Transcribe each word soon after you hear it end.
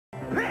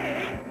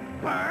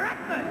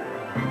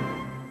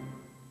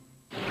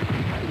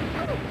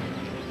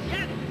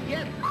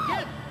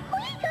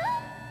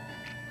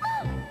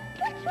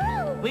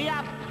We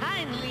are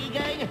finally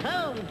going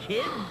home,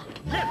 kids.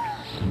 Look,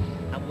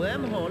 a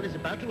wormhole is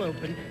about to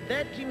open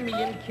 30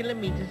 million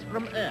kilometers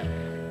from Earth.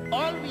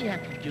 All we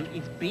have to do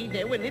is be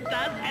there when it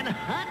does, and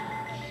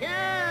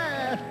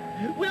hutcha!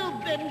 We'll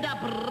bend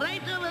up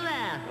right over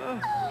there.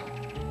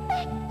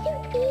 Back to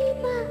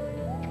Eva.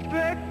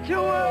 Back to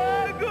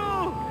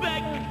Argo!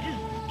 Back to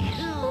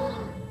school.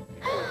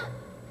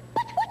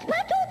 But what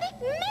about all this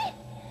mess?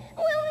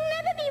 We'll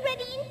never be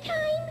ready in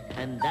time.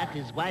 And that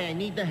is why I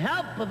need the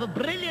help of a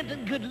brilliant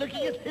and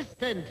good-looking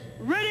assistant.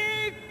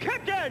 Ready,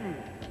 Captain!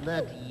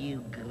 Not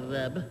you,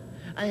 Grub.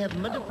 I have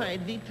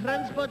modified the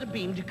transporter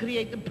beam to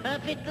create the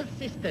perfect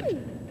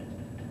assistant.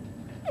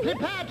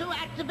 Prepare to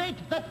activate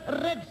the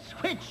red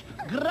switch.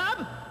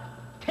 Grub,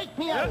 take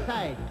me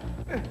outside.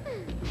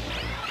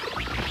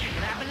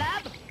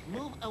 Grab-a-lab,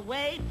 move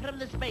away from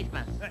the space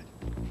bus.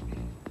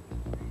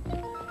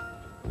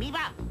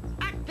 Miva,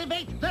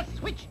 activate the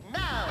switch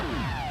now.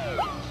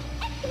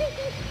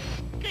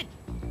 Good.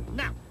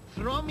 Now,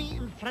 throw me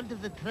in front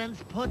of the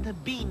transporter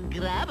beam,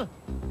 Grub.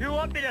 You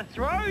want me to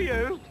throw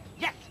you?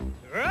 Yes.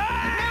 No,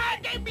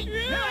 don't be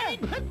trying.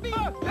 Put me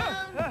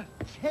down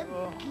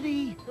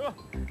gently.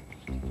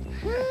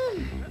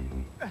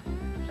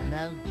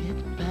 Now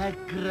get back,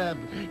 Grub.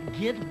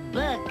 Get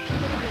back.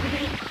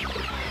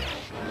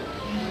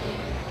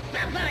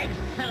 Sounds like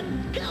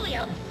some gooey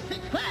old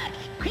sick work.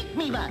 Quick,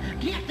 Miva,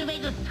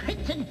 deactivate the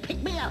switch and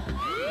pick me up.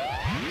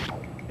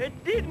 It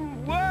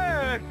didn't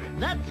work.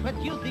 That's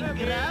what you think,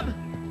 Grub.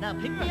 Now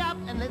pick me up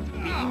and let's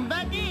beam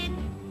back in.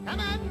 Come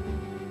on.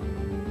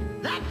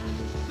 That's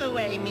the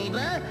way,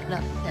 Miva.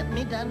 Now set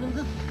me down in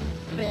the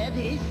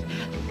space.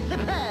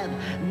 Superb.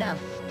 Now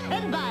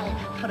stand by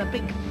for a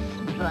big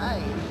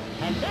surprise.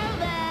 Hello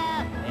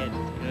there.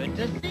 It's good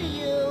to see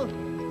you.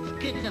 It's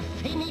good to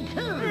see me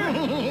too.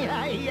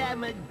 I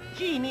am a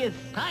genius.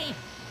 I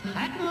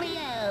certainly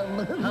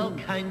am. How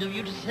kind of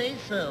you to say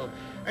so.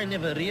 I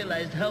never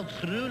realized how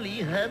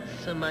truly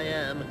handsome I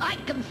am. I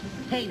can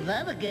say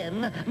that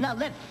again. Now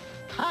let's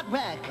start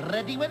work.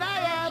 Ready when I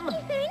am.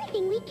 Is there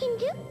anything we can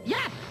do?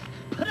 Yes!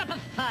 Put up a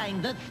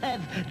sign that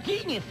says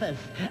geniuses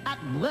at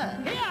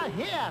work.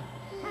 Here.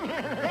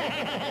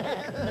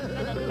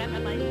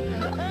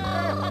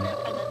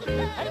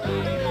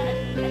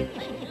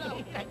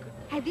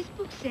 Hey, this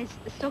book says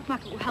the stock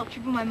market will help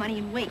triple my money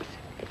in weeks.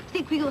 Do you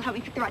think Quiggle will help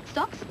me pick the right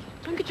stocks?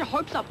 Don't get your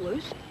hopes up,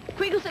 Luce.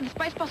 Quiggle said the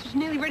space bus was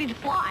nearly ready to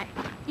fly.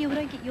 Yeah, well,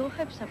 don't get your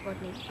hopes up,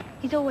 Rodney.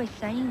 He's always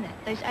saying that.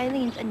 Those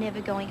aliens are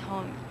never going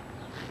home.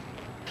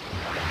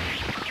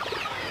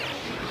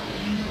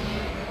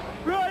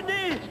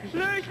 Rodney!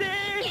 Lucy!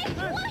 Guess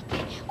what?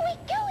 We're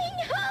going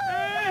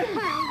home.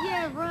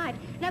 Yeah, right.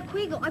 Now,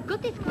 Quiggle, I've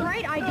got this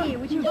great idea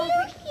which involves...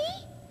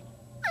 Lucy,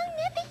 I'll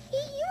never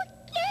see you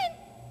again.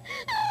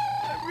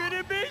 I'm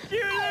gonna miss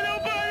you, little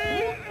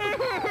buddy!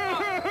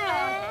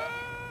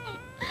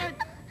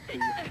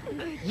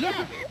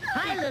 Yes,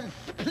 silence,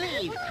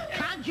 please.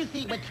 Can't you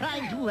see we're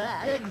trying to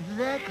work?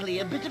 Exactly.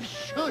 A bit of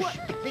shush,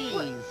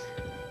 please.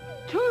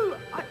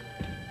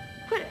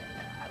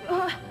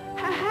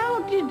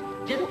 How did...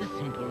 Just a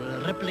simple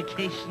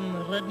replication,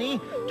 Rodney,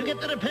 to get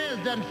the repairs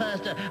done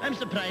faster. I'm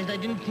surprised I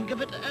didn't think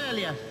of it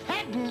earlier.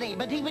 Certainly,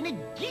 but even a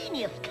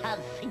genius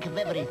can't think of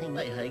everything.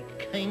 How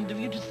kind of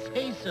you to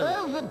say so.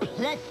 Oh, the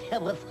pleasure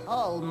was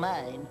all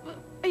mine.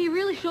 Are you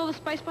really sure the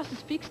space bus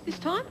is fixed this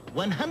time?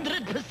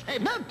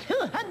 100%. No,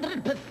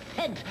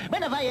 200%.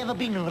 When have I ever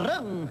been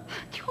wrong?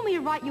 Do you want me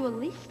to write you a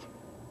list?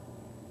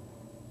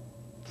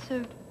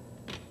 So,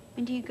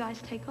 when do you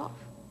guys take off?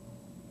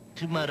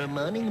 Tomorrow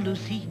morning,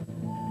 Lucy.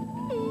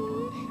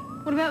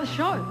 What about the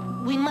show?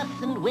 We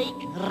mustn't wait,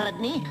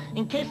 Rodney,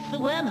 in case the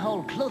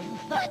wormhole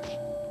closes up.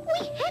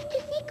 We have to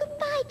say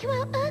goodbye to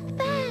our Earth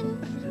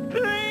fans.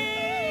 Please!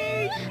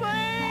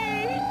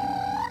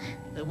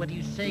 What do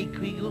you say,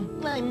 Quiggle?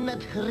 I'm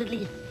not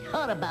really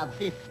sure about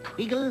this,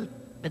 Quiggle,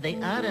 but they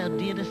are our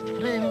dearest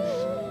friends.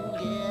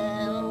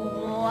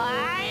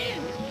 Why?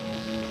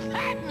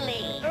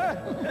 Certainly.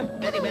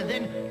 Very well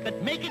then,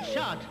 but make it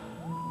short.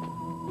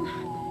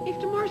 If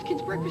tomorrow's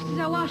kids' breakfast is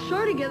our last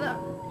show together,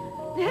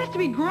 it has to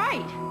be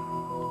great.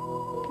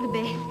 The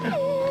best.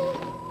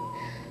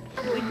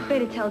 We'd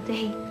better tell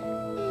Dee.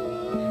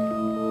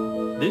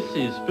 This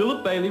is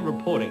Philip Bailey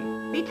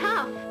reporting. Be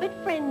tough, but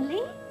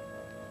friendly.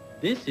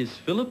 This is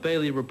Philip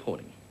Bailey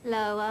reporting.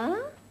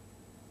 Lower.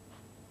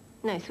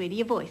 No, sweetie,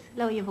 your voice.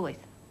 Lower your voice.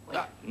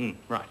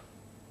 Right.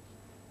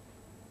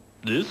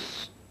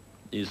 This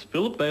is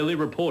Philip Bailey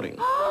reporting.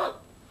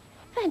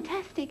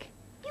 Fantastic.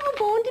 You were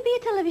born to be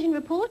a television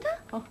reporter?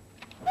 Oh.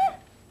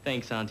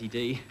 Thanks, Auntie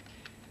Dee.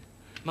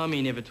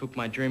 Mummy never took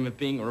my dream of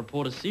being a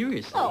reporter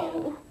seriously.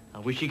 Oh. I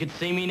wish you could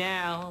see me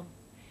now.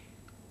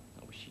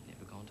 I wish she'd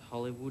never gone to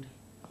Hollywood.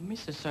 I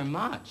miss her so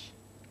much.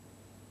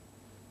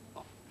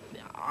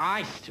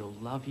 I still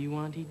love you,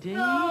 Auntie Dee.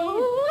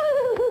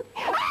 Oh.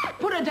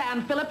 Put her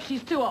down, Philip.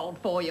 She's too old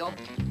for you.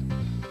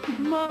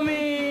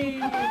 Mummy!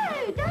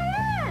 Oh,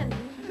 Diane!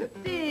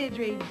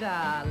 Deirdre,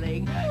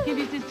 darling, give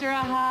your sister a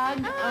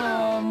hug.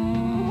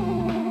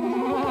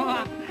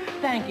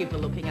 thank you for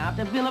looking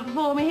after Philip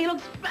for me. He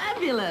looks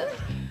fabulous.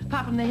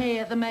 Apart from the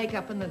hair, the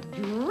makeup, and the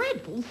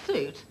dreadful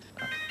suit.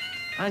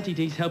 Auntie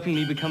Dee's helping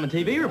me become a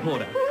TV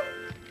reporter.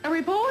 A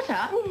reporter?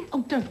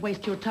 Oh, don't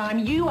waste your time.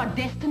 You are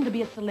destined to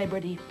be a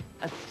celebrity,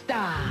 a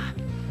star.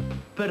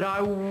 But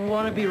I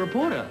want to be a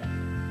reporter.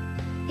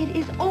 It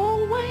is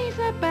always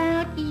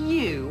about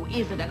you,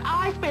 isn't it?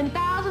 I spend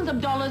thousands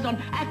of dollars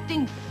on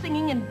acting,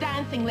 singing, and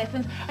dancing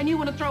lessons, and you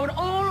want to throw it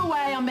all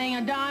away on being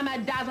a dime a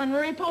dozen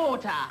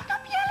reporter.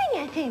 Stop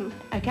yelling at him.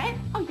 Okay,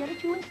 I'll yell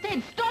at you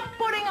instead. Stop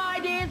putting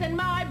ideas in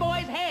my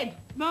boy's head.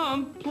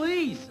 Mum,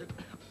 please.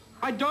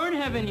 I don't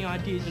have any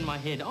ideas in my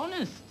head,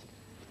 honest.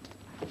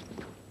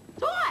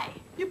 Toy,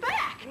 you're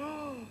back.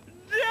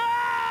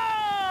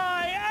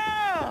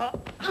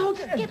 Oh,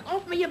 just get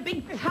off me, you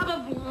big tub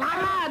of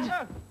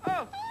lard.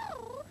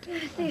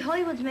 See,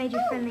 Hollywood's made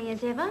you friendly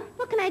as ever.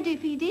 What can I do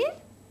for you, dear?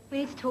 We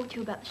need to talk to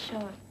you about the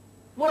show.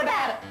 What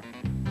about it?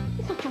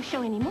 It's not your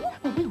show anymore.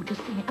 Well, we'll just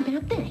see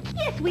about that.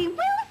 Yes, we will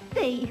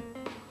see.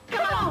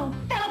 Come on,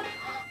 Philip.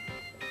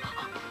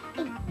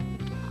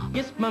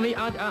 Yes, Mummy,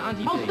 Auntie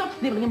Oh, Dee. stop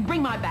snivelling and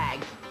bring my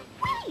bags.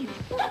 Please,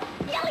 stop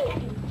yelling at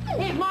him.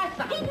 Here's my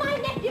son. He's my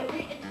nephew.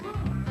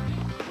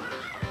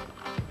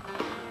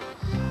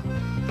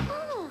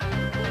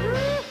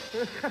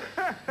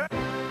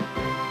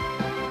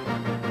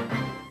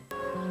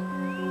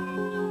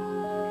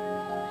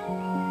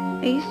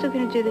 Are you still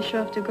going to do the show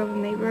after Grover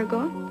and Mabel are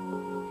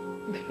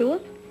gone?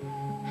 Philip?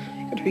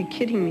 You gotta be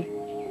kidding me.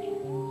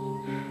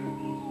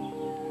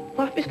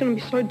 Life is gonna be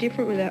so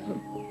different without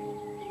them.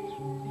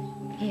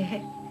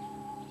 Yeah.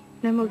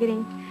 No more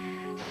getting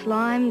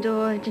slimed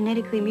or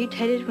genetically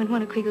mutated when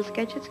one of Quiggle's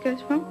gadgets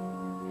goes wrong?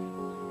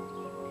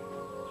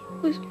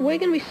 Listen, we're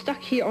gonna be stuck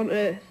here on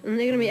Earth, and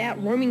they're gonna be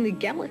out roaming the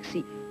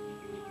galaxy.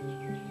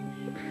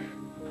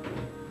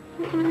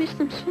 I'm gonna miss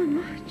them so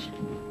much.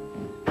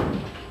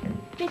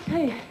 Miss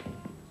who?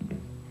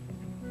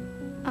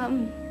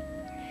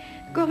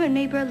 Grover and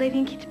Mabel are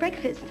leaving kids'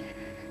 breakfast.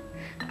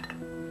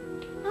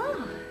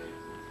 Oh.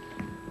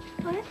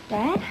 Well, that's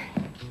sad.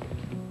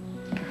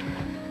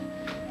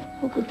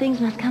 All good things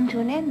must come to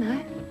an end,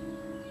 though.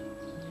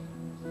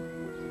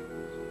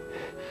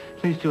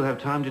 So you still have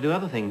time to do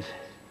other things.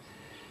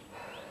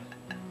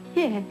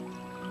 Yeah.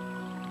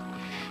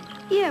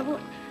 Yeah,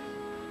 well,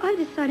 I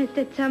decided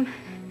that,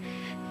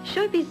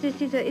 show business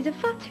is a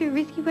far too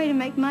risky way to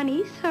make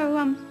money, so,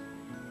 I'm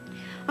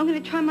going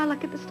to try my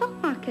luck at the stock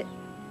market.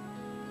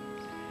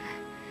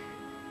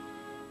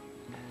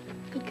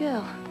 Good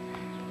girl.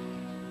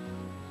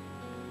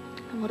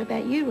 And what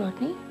about you,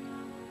 Rodney?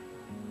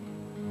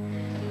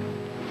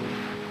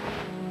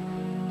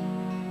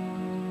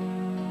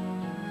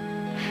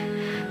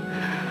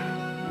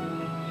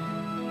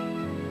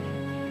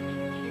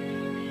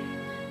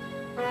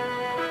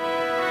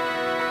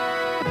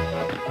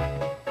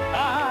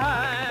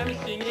 I'm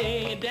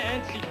singing and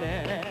dancing,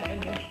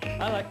 man.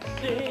 I like to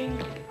sing,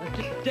 I like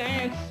to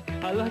dance,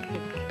 I like to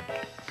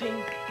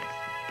sing.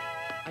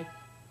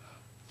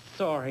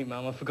 Sorry,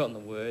 Mum, I've forgotten the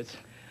words.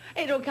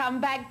 It'll come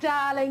back,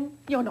 darling.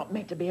 You're not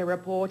meant to be a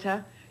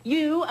reporter.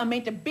 You are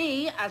meant to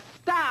be a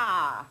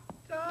star.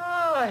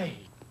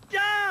 Dolly,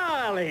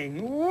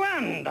 darling,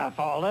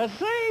 wonderful to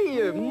see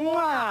you.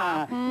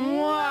 Mwah,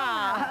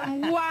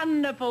 Mwah.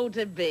 Wonderful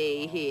to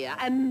be here.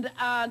 And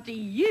Auntie,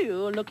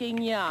 you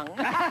looking young.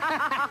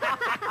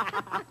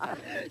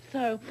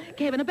 So,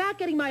 Kevin, about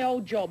getting my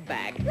old job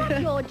back. Not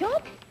your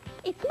job.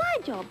 It's my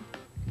job.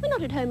 We're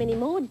not at home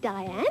anymore,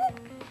 Diane.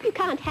 You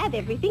can't have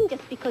everything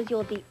just because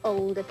you're the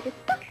older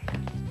sister.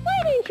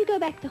 Why don't you go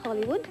back to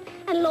Hollywood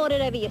and lord it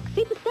over your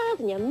superstars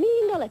and your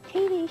million-dollar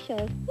TV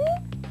show?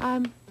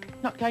 I'm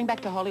not going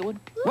back to Hollywood.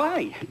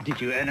 Why? Did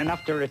you earn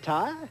enough to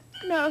retire?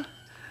 No,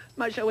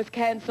 my show was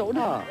cancelled.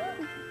 Oh.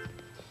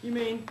 You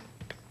mean?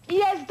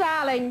 Yes,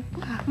 darling.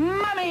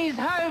 Mummy's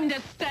home to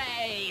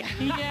stay.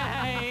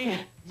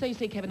 Yay! So you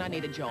see, Kevin, I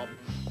need a job.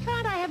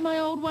 Can't I have my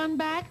old one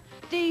back?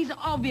 Dee's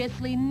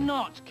obviously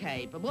not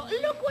capable.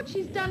 Look what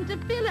she's done to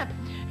Philip.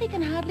 He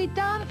can hardly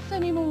dance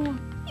anymore.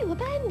 You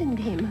abandoned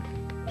him.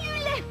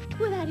 You left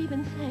without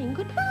even saying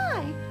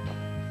goodbye.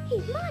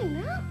 He's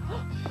mine now.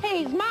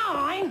 He's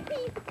mine.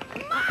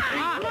 He's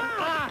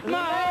mine.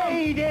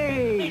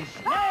 Ladies!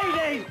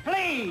 Ladies,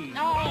 please!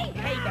 Oh,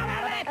 keep it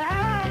out of it.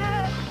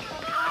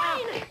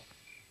 Mine.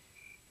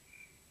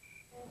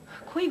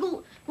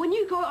 Quiggle, when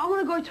you go, I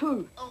want to go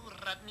too. Oh,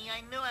 Rodney, I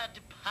know our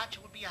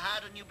departure will be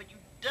hard on you, but you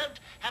don't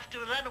have to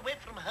run away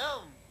from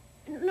home.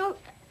 No,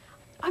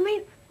 I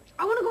mean,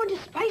 I want to go into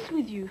space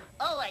with you.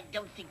 Oh, I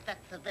don't think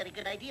that's a very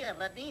good idea,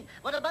 Rodney.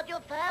 What about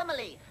your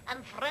family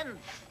and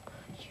friends?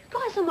 You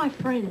guys are my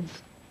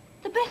friends.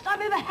 The best I've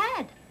ever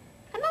had.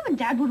 And Mum and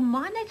Dad wouldn't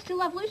mind. They'd still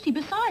love Lucy.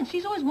 Besides,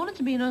 she's always wanted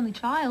to be an only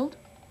child.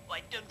 Oh,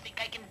 I don't think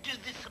I can do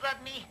this,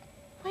 Rodney.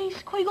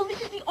 Please, Quiggle, this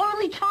is the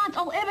only chance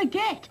I'll ever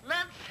get.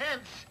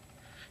 Nonsense.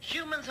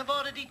 Humans have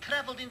already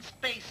traveled in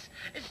space.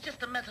 It's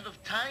just a matter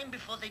of time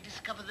before they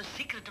discover the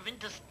secret of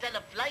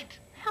interstellar flight.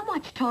 How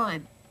much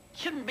time?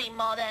 Shouldn't be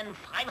more than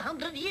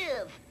 500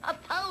 years.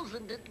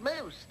 1,000 at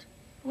most.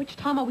 Which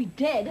time are we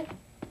dead?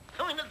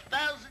 Oh, in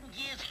 1,000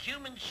 years,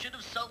 humans should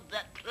have solved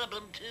that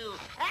problem too.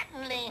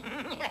 Certainly.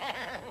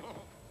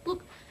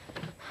 Look,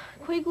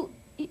 Queagle,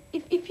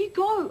 if you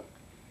go,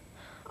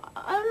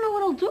 I don't know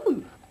what I'll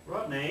do.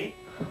 Rodney?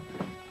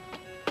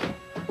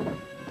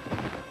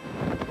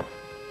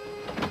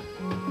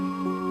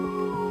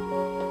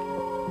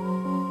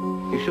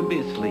 You should be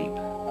asleep.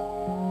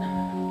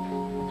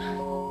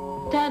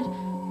 Dad,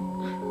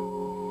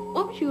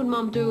 what would you and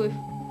Mum do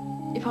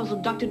if I was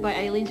abducted by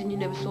aliens and you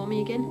never saw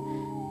me again?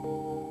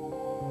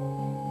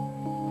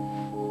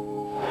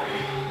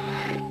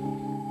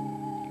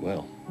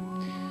 Well,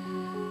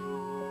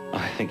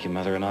 I think your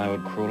mother and I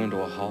would crawl into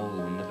a hole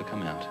and never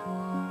come out.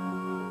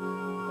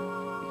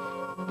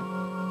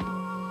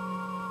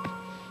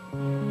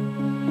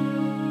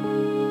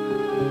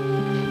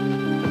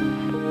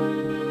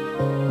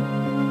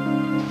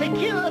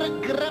 Secure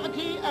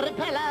gravity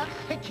repeller.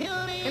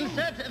 Securing.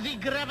 Insert the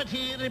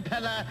gravity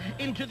repeller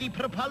into the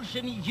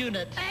propulsion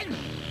unit. And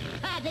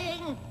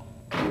starting.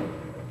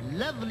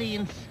 Lovely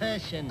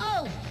insertion.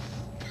 Oh,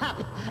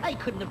 stop. I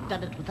couldn't have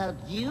done it without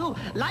you.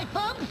 Life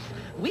forms,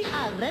 we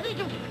are ready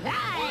to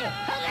fly.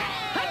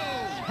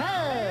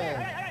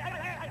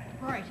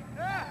 Right.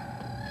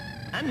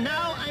 And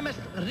now I must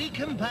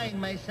recombine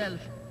myself.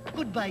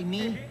 Goodbye,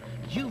 me.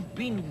 You've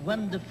been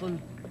wonderful.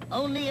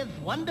 Only as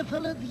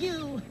wonderful as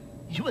you.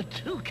 You were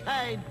too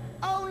kind.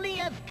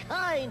 Only as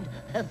kind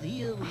as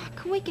you.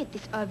 Can we get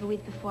this over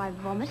with before I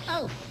vomit?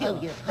 Oh,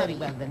 yes. Very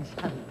well then,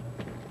 son.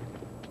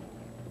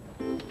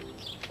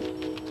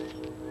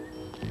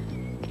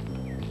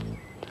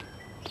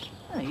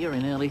 Oh, you're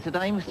in early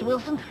today, Mr.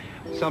 Wilson.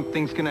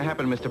 Something's gonna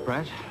happen, Mr.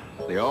 Pratt.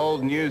 The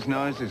old news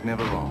nose is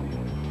never wrong.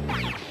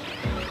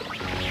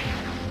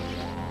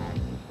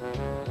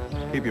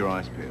 Keep your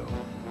eyes peeled.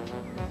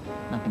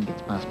 Nothing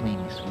gets past me,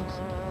 Mr.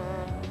 Wilson.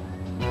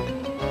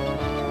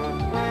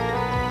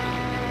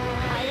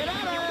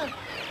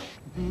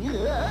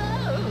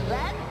 Oh,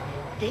 that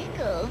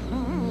tickles.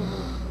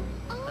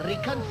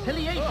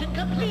 Reconciliation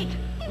complete.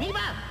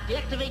 Neva,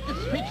 deactivate the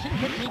switch and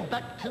get me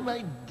back to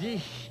my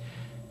dish.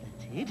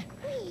 That's it.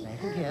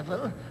 Nice and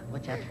careful.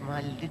 Watch out for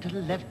my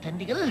little left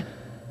tentacle.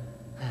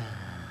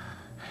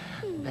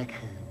 Back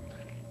home.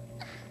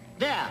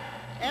 There.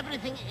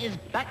 Everything is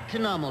back to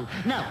normal.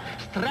 Now,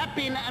 strap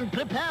in and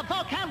prepare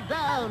for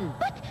countdown.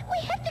 But we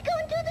have to go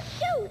and do the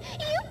show.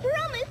 You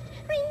promised,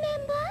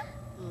 remember?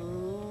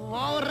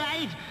 All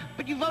right,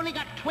 but you've only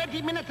got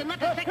 20 minutes and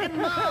not a second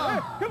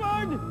more. Come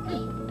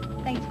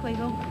on! Thanks,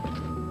 Queagle.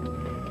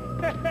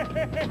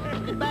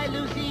 Goodbye,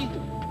 Lucy.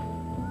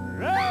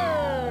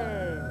 Roar!